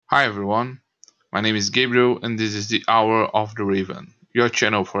Hi everyone, my name is Gabriel and this is the Hour of the Raven, your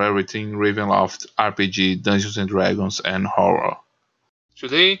channel for everything Ravenloft, RPG, Dungeons and Dragons and horror.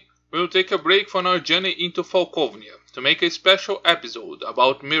 Today, we will take a break from our journey into Falkovnia to make a special episode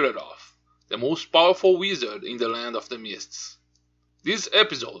about Miradoff, the most powerful wizard in the Land of the Mists. This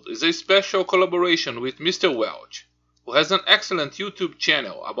episode is a special collaboration with Mr. Welch, who has an excellent YouTube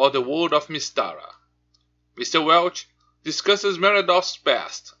channel about the world of Mystara. Mr. Welch discusses Miradoff's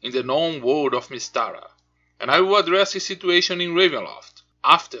past in the known world of Mystara, and I will address his situation in Ravenloft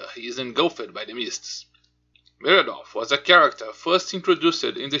after he is engulfed by the mists. Miradoff was a character first introduced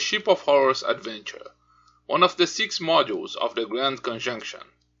in the Ship of Horrors adventure, one of the 6 modules of the Grand Conjunction.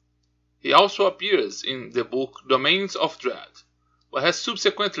 He also appears in the book Domains of Dread, but has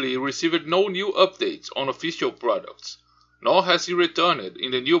subsequently received no new updates on official products, nor has he returned in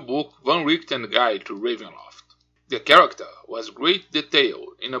the new book Van Richten Guide to Ravenloft. The character was greatly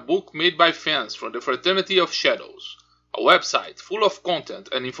detailed in a book made by fans from the Fraternity of Shadows, a website full of content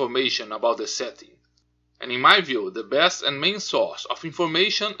and information about the setting, and in my view the best and main source of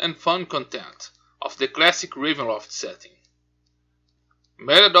information and fun content of the classic Ravenloft setting.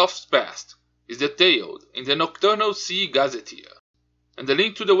 Miradoff's past is detailed in the Nocturnal Sea Gazetteer, and the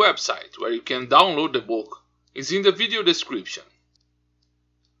link to the website where you can download the book is in the video description.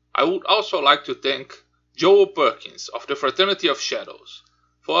 I would also like to thank Joel Perkins of the Fraternity of Shadows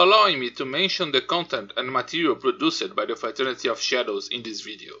for allowing me to mention the content and material produced by the Fraternity of Shadows in this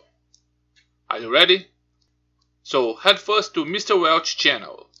video. Are you ready? So head first to Mr. Welch's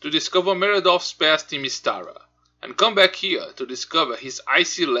channel to discover Miradoff's past in Mystara, and come back here to discover his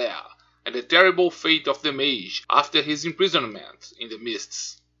icy lair and the terrible fate of the mage after his imprisonment in the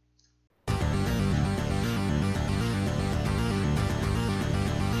mists.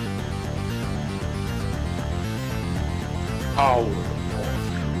 Hour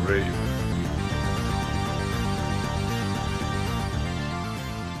of the Raven.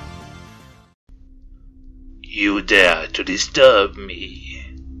 You dare to disturb me.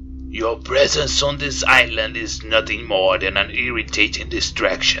 Your presence on this island is nothing more than an irritating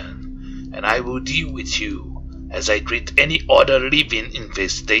distraction, and I will deal with you as I treat any other living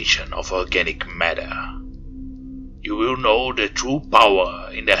infestation of organic matter. You will know the true power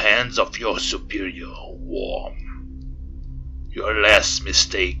in the hands of your superior, Worm. Your last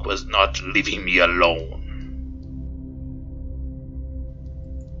mistake was not leaving me alone.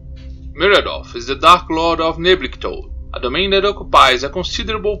 Miradoff is the Dark Lord of Neblichtol, a domain that occupies a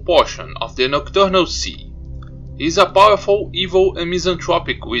considerable portion of the Nocturnal Sea. He is a powerful, evil and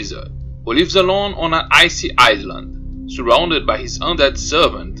misanthropic wizard who lives alone on an icy island, surrounded by his undead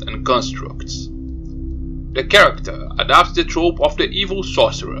servant and constructs. The character adapts the trope of the evil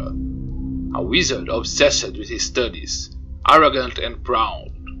sorcerer, a wizard obsessed with his studies, arrogant and proud,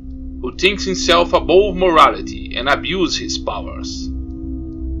 who thinks himself above morality and abuses his powers.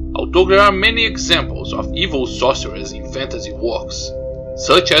 Although there are many examples of evil sorcerers in fantasy works,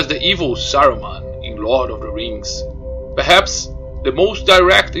 such as the evil Saruman in Lord of the Rings, perhaps the most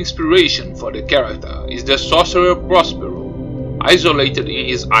direct inspiration for the character is the sorcerer Prospero, isolated in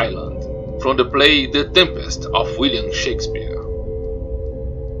his island, from the play The Tempest of William Shakespeare.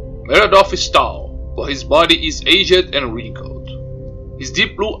 Miradoff is tall, but his body is aged and wrinkled. His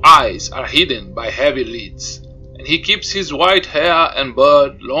deep blue eyes are hidden by heavy lids, and he keeps his white hair and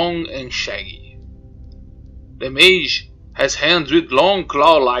beard long and shaggy. The mage has hands with long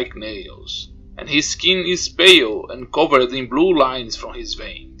claw-like nails, and his skin is pale and covered in blue lines from his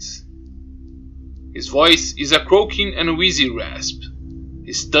veins. His voice is a croaking and wheezy rasp,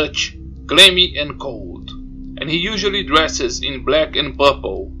 his touch clammy and cold, and he usually dresses in black and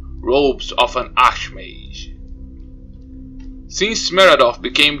purple robes of an archmage. Since Miradoff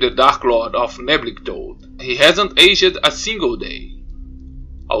became the Dark Lord of Neblichtol, he hasn't aged a single day.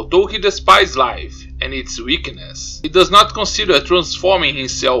 Although he despises life and its weakness, he does not consider transforming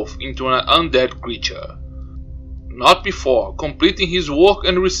himself into an undead creature, not before completing his work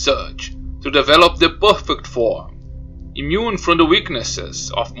and research to develop the perfect form, immune from the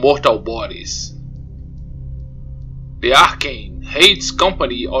weaknesses of mortal bodies. The Arcane hates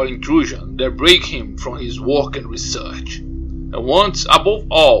company or intrusion that break him from his work and research, and wants above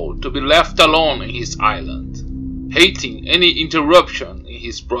all to be left alone in his island, hating any interruption in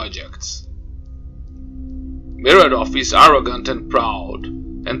his projects. Miradoff is arrogant and proud,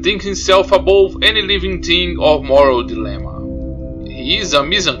 and thinks himself above any living thing or moral dilemma. He is a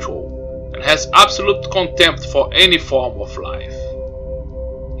misanthrope, and has absolute contempt for any form of life.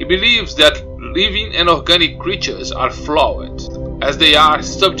 He believes that living and organic creatures are flawed, as they are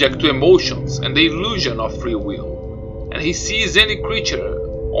subject to emotions and the illusion of free will, and he sees any creature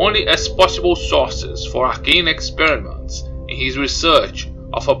only as possible sources for arcane experiments in his research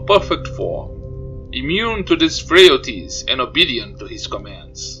of a perfect form, immune to these frailties and obedient to his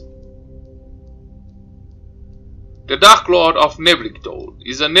commands. The Dark Lord of Neblictold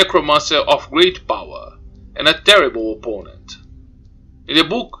is a necromancer of great power and a terrible opponent. In the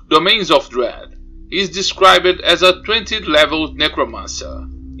book Domains of Dread, he is described as a 20th level necromancer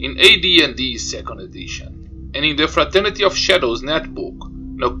in AD&D 2nd edition, and in the Fraternity of Shadows netbook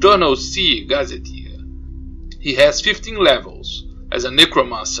Nocturnal Sea Gazetteer, he has 15 levels as a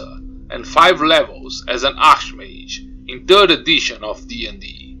necromancer and 5 levels as an archmage in 3rd edition of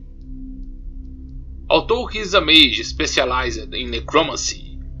D&D. Although he is a mage specialized in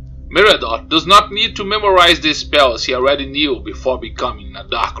necromancy, Meredith does not need to memorize the spells he already knew before becoming a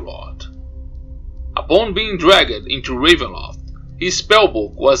Dark Lord. Upon being dragged into Ravenloft, his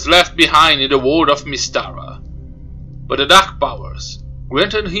spellbook was left behind in the world of Mystara, but the Dark Powers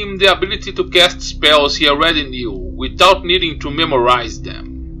granted him the ability to cast spells he already knew without needing to memorize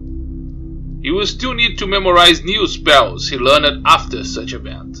them. He will still need to memorize new spells he learned after such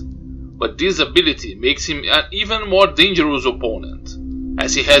event, but this ability makes him an even more dangerous opponent,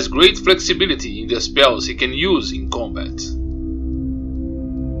 as he has great flexibility in the spells he can use in combat.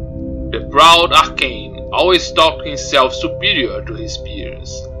 The proud Arcane always thought himself superior to his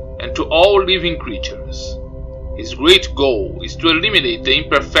peers and to all living creatures. His great goal is to eliminate the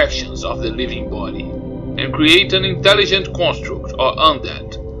imperfections of the living body and create an intelligent construct or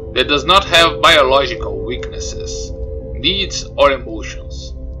undead that does not have biological weaknesses, needs, or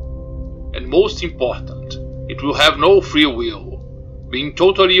emotions. And most important, it will have no free will, being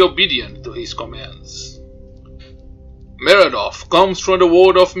totally obedient to his commands. Meredith comes from the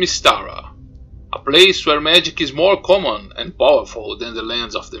world of Mystara, a place where magic is more common and powerful than the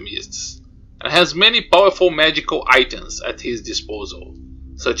lands of the Mists, and has many powerful magical items at his disposal,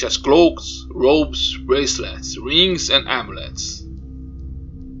 such as cloaks, robes, bracelets, rings, and amulets.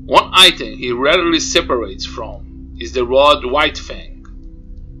 One item he rarely separates from is the rod Whitefang,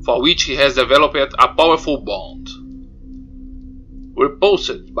 for which he has developed a powerful bond.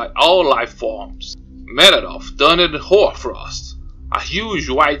 Repulsed by all life forms, Meredith turned Hoarfrost, a huge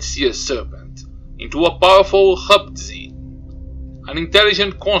white sea serpent, into a powerful Huptzin, an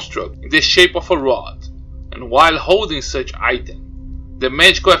intelligent construct in the shape of a rod, and while holding such item, the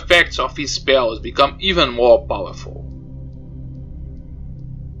magical effects of his spells become even more powerful.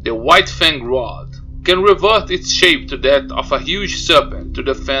 The Whitefang rod can revert its shape to that of a huge serpent to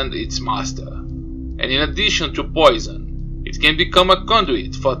defend its master, and in addition to poison, it can become a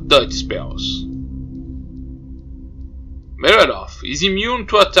conduit for touch spells. Meredith is immune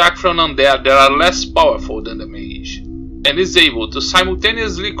to attack from undead that are less powerful than the mage, and is able to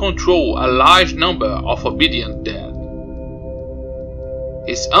simultaneously control a large number of obedient dead.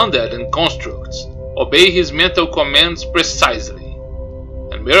 His undead and constructs obey his mental commands precisely,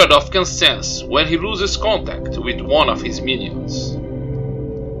 and Meredith can sense when he loses contact with one of his minions.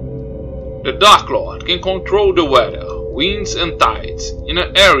 The Dark Lord can control the weather, winds and tides in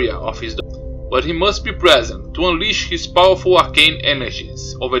an area of his domain, but he must be present to unleash his powerful arcane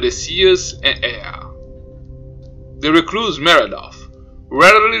energies over the seas and air. The recluse Meredith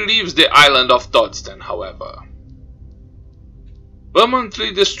rarely leaves the island of Todstan, however.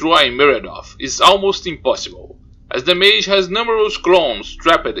 Permanently destroying Meredith is almost impossible, as the mage has numerous clones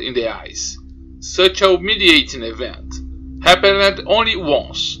trapped in the ice. Such a humiliating event happened only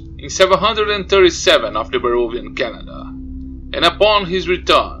once in 737 of the Barovian calendar, and upon his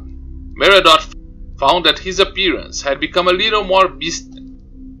return, Meredith found that his appearance had become a little more beastly,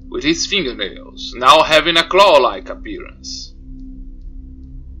 with his fingernails now having a claw-like appearance.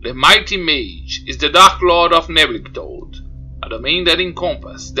 The mighty mage is the Dark Lord of Neblictold, a domain that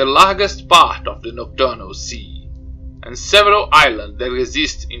encompasses the largest part of the Nocturnal Sea, and several islands that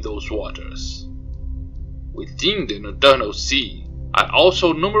exist in those waters. Within the Nocturnal Sea are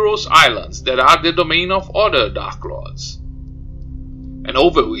also numerous islands that are the domain of other Dark Lords, and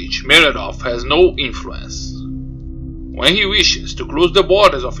over which Meredith has no influence. When he wishes to close the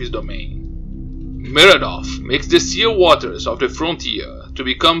borders of his domain, Meredith makes the sea waters of the frontier to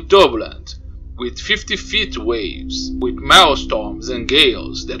become turbulent, with 50-foot waves, with maelstorms and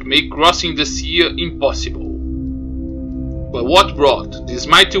gales that make crossing the sea impossible. But what brought this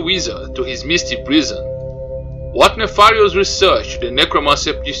mighty wizard to his misty prison? What nefarious research the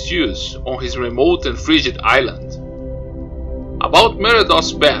necromancer pursues on his remote and frigid island? About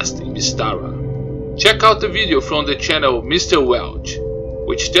Meredith's past in Mystara, check out the video from the channel Mr. Welch,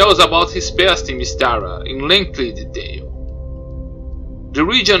 which tells about his past in Mystara in lengthy detail. The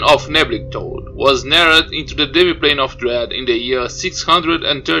region of Neblictoad was narrowed into the Demiplane of Dread in the year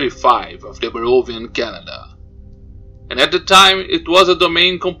 635 of the Barovian calendar, and at the time it was a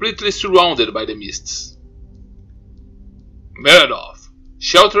domain completely surrounded by the mists. Meradoth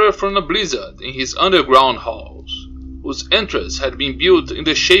sheltered from a blizzard in his underground halls, whose entrance had been built in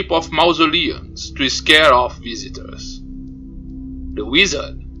the shape of mausoleums to scare off visitors. The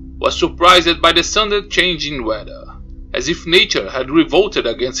wizard was surprised by the sudden change in weather, as if nature had revolted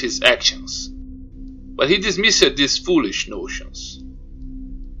against his actions, but he dismissed these foolish notions.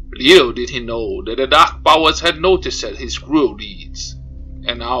 Little did he know that the Dark Powers had noticed his cruel deeds,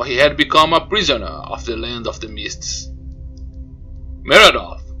 and now he had become a prisoner of the Land of the Mists.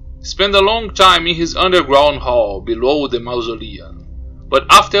 Meradoth spent a long time in his underground hall below the mausoleum, but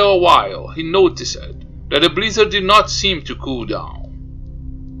after a while he noticed that the blizzard did not seem to cool down.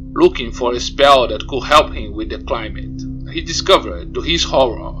 Looking for a spell that could help him with the climate, he discovered, to his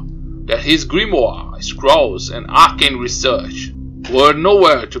horror, that his grimoire, scrolls, and arcane research were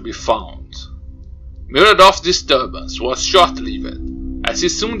nowhere to be found. Meradoth's disturbance was short-lived, as he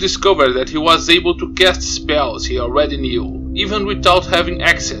soon discovered that he was able to cast spells he already knew, even without having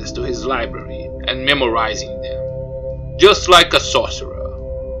access to his library and memorizing them, just like a sorcerer.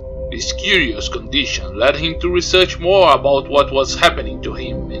 This curious condition led him to research more about what was happening to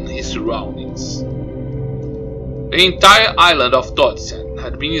him and his surroundings. The entire island of Todsen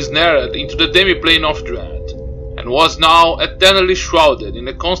had been ensnared into the Demiplane of Dread, and was now eternally shrouded in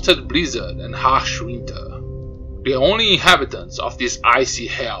a constant blizzard and harsh winter. The only inhabitants of this icy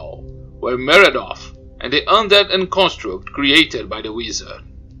hell were Meradoth and the undead and construct created by the wizard.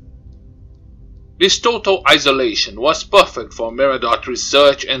 This total isolation was perfect for Meradoth's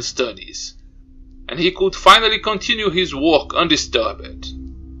research and studies, and he could finally continue his work undisturbed.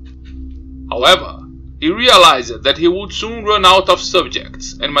 However, he realized that he would soon run out of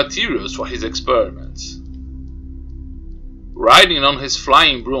subjects and materials for his experiments. Riding on his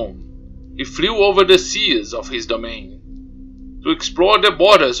flying broom, he flew over the seas of his domain to explore the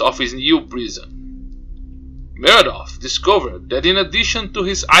borders of his new prison. Meradoth discovered that in addition to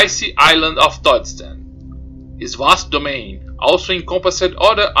his icy island of Todsen, his vast domain also encompassed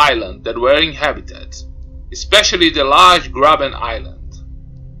other islands that were inhabited, especially the large Graben Island.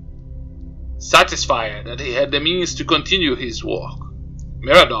 Satisfied that he had the means to continue his work,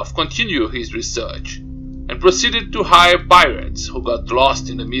 Meradoth continued his research and proceeded to hire pirates who got lost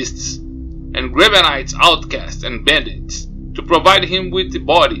in the mists and Gravenites, outcasts, and bandits to provide him with the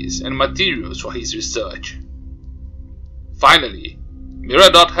bodies and materials for his research. Finally,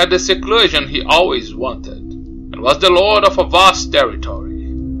 Meradoth had the seclusion he always wanted, and was the lord of a vast territory.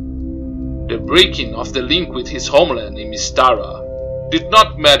 The breaking of the link with his homeland in Mystara did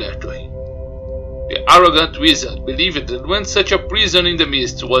not matter to him. The arrogant wizard believed that when such a prison in the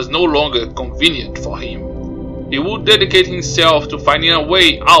mist was no longer convenient for him, he would dedicate himself to finding a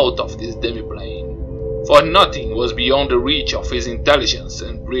way out of this demiplane, for nothing was beyond the reach of his intelligence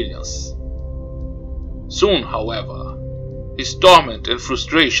and brilliance. Soon, however, his torment and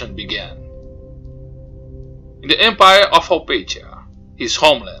frustration began. In the Empire of Halpatia, his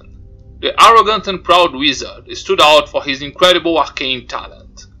homeland, the arrogant and proud wizard stood out for his incredible arcane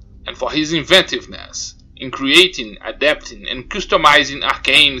talent, and for his inventiveness in creating, adapting, and customizing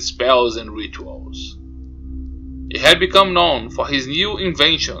arcane spells and rituals. He had become known for his new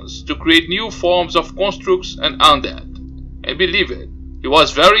inventions to create new forms of constructs and undead, and believed he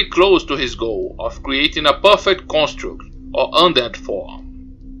was very close to his goal of creating a perfect construct or undead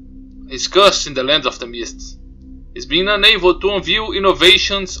form. His curse in the Lands of the Mists is being unable to unveil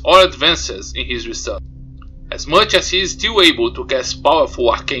innovations or advances in his research. As much as he is still able to cast powerful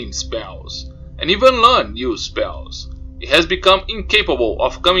arcane spells, and even learn new spells, he has become incapable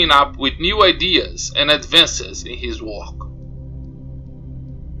of coming up with new ideas and advances in his work.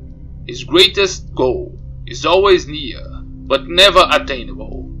 His greatest goal is always near, but never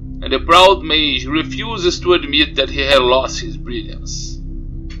attainable, and the proud mage refuses to admit that he has lost his brilliance.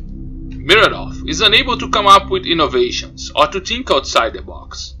 Meradoth is unable to come up with innovations or to think outside the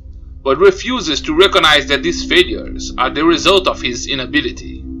box, but refuses to recognize that these failures are the result of his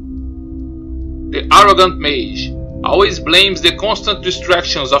inability. The arrogant mage always blames the constant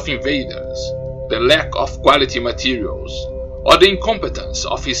distractions of invaders, the lack of quality materials, or the incompetence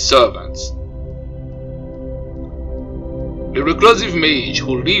of his servants. The reclusive mage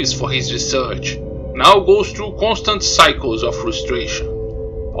who lives for his research now goes through constant cycles of frustration,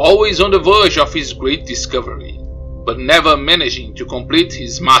 always on the verge of his great discovery, but never managing to complete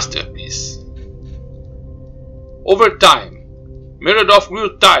his masterpiece. Over time, Meradoth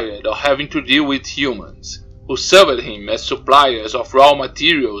grew tired of having to deal with humans who served him as suppliers of raw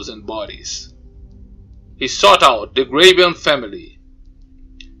materials and bodies. He sought out the Graben family,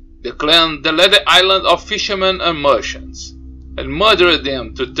 the clan that led the island of fishermen and merchants, and murdered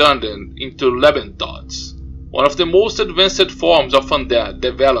them to turn them into Lebenthods, one of the most advanced forms of undead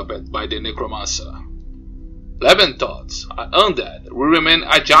developed by the necromancer. Lebenthods are undead who remain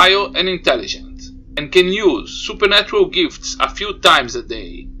agile and intelligent, and can use supernatural gifts a few times a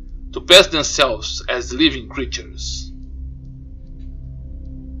day to pass themselves as living creatures.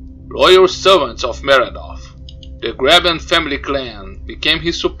 Loyal servants of Meradoth, the Graben family clan became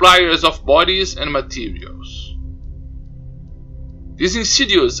his suppliers of bodies and materials. These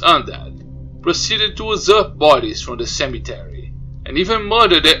insidious undead proceeded to usurp bodies from the cemetery and even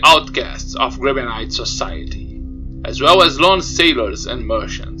murder the outcasts of Grabenite society, as well as lone sailors and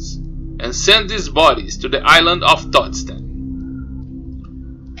merchants, and send these bodies to the island of Todsten.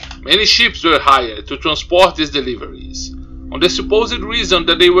 Many ships were hired to transport these deliveries, on the supposed reason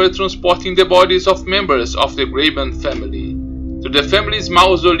that they were transporting the bodies of members of the Graben family to the family's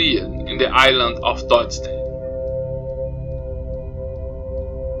mausoleum in the island of Todsten.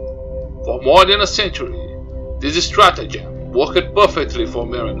 For more than a century, this stratagem worked perfectly for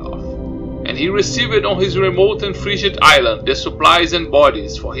Meradoth, and he received on his remote and frigid island the supplies and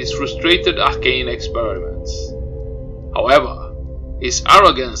bodies for his frustrated arcane experiments. However, his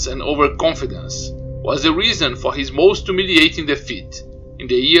arrogance and overconfidence was the reason for his most humiliating defeat in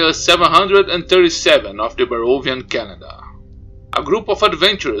the year 737 of the Barovian calendar. A group of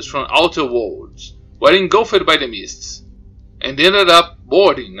adventurers from outer worlds were engulfed by the mists, and ended up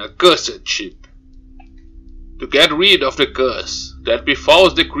boarding a cursed ship. To get rid of the curse that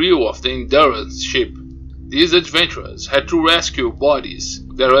befalls the crew of the Endurance ship, these adventurers had to rescue bodies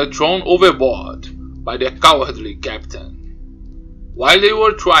that were thrown overboard by their cowardly captain. While they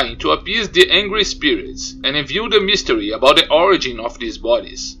were trying to appease the angry spirits and reveal the mystery about the origin of these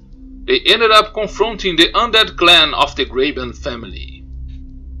bodies, they ended up confronting the undead clan of the Graben family.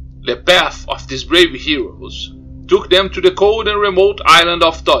 The path of these brave heroes took them to the cold and remote island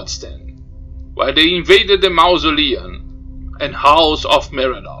of Todsten, where they invaded the mausoleum and house of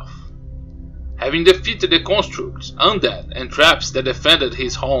Meradoth. Having defeated the constructs, undead, and traps that defended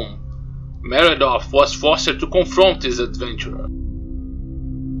his home, Meradoth was forced to confront this adventurer.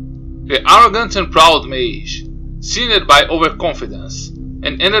 The arrogant and proud mage, sinned by overconfidence,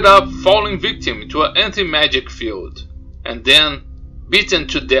 and ended up falling victim to an anti-magic field, and then beaten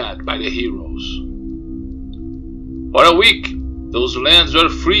to death by the heroes. For a week, those lands were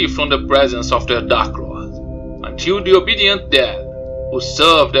free from the presence of their Dark Lord, until the obedient dead, who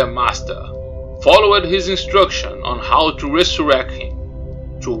served their master, followed his instruction on how to resurrect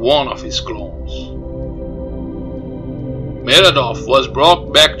him through one of his clones. Meradoth was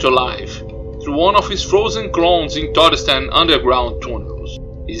brought back to life through one of his frozen clones in Todsten underground tunnels.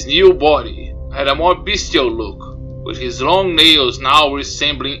 His new body had a more bestial look, with his long nails now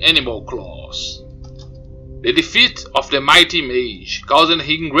resembling animal claws. The defeat of the mighty mage caused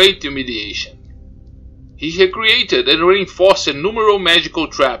him great humiliation. He had created and reinforced numerous magical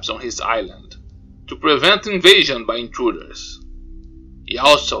traps on his island to prevent invasion by intruders. He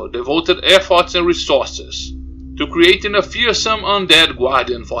also devoted efforts and resources to creating a fearsome undead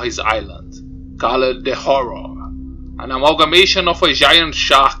guardian for his island, called the Horror, an amalgamation of a giant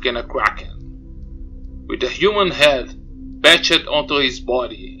shark and a kraken, with a human head patched onto his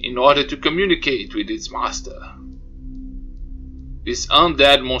body in order to communicate with its master. This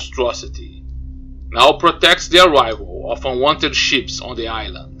undead monstrosity now protects the arrival of unwanted ships on the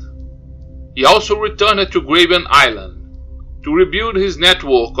island. He also returned to Graben Island to rebuild his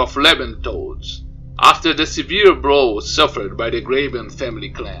network of Lebenthods after the severe blow suffered by the Graben family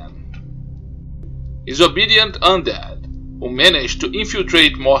clan. His obedient undead, who managed to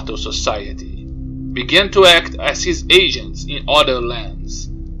infiltrate mortal society, began to act as his agents in other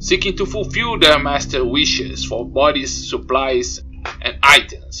lands, seeking to fulfill their master's wishes for bodies, supplies, and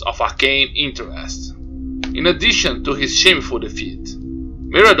items of arcane interest. In addition to his shameful defeat,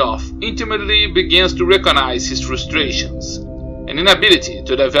 Meradoth intimately begins to recognize his frustrations and inability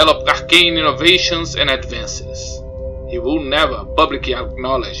to develop arcane innovations and advances. He will never publicly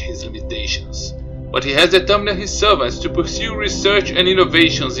acknowledge his limitations, but he has determined his servants to pursue research and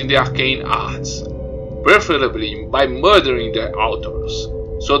innovations in the arcane arts, preferably by murdering their authors,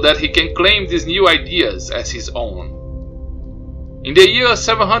 so that he can claim these new ideas as his own. In the year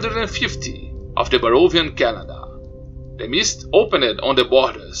 750 of the Barovian calendar, the mist opened on the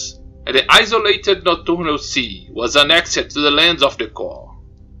borders, and the isolated Nocturnal Sea was annexed to the lands of the core.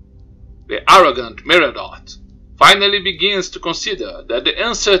 The arrogant Meradoth finally begins to consider that the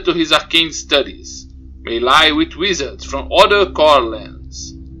answer to his arcane studies may lie with wizards from other core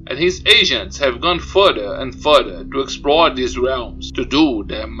lands, and his agents have gone further and further to explore these realms to do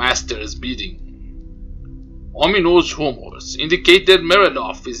their master's bidding. Ominous rumors indicate that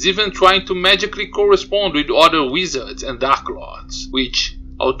Meradoth is even trying to magically correspond with other wizards and Dark Lords, which,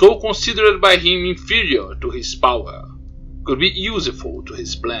 although considered by him inferior to his power, could be useful to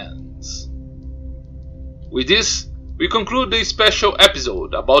his plans. With this, we conclude this special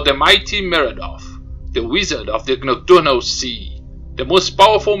episode about the mighty Meradoth, the wizard of the Nocturnal Sea, the most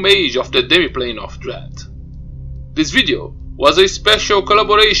powerful mage of the Demiplane of Dread. This video was a special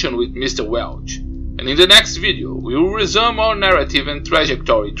collaboration with Mr. Welch, and in the next video we will resume our narrative and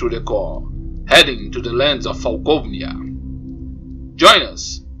trajectory through the core, heading to the lands of Falkovnia. Join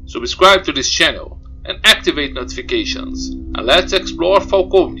us, subscribe to this channel, and activate notifications, and let's explore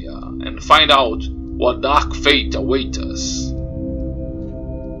Falkovnia and find out what dark fate awaits us.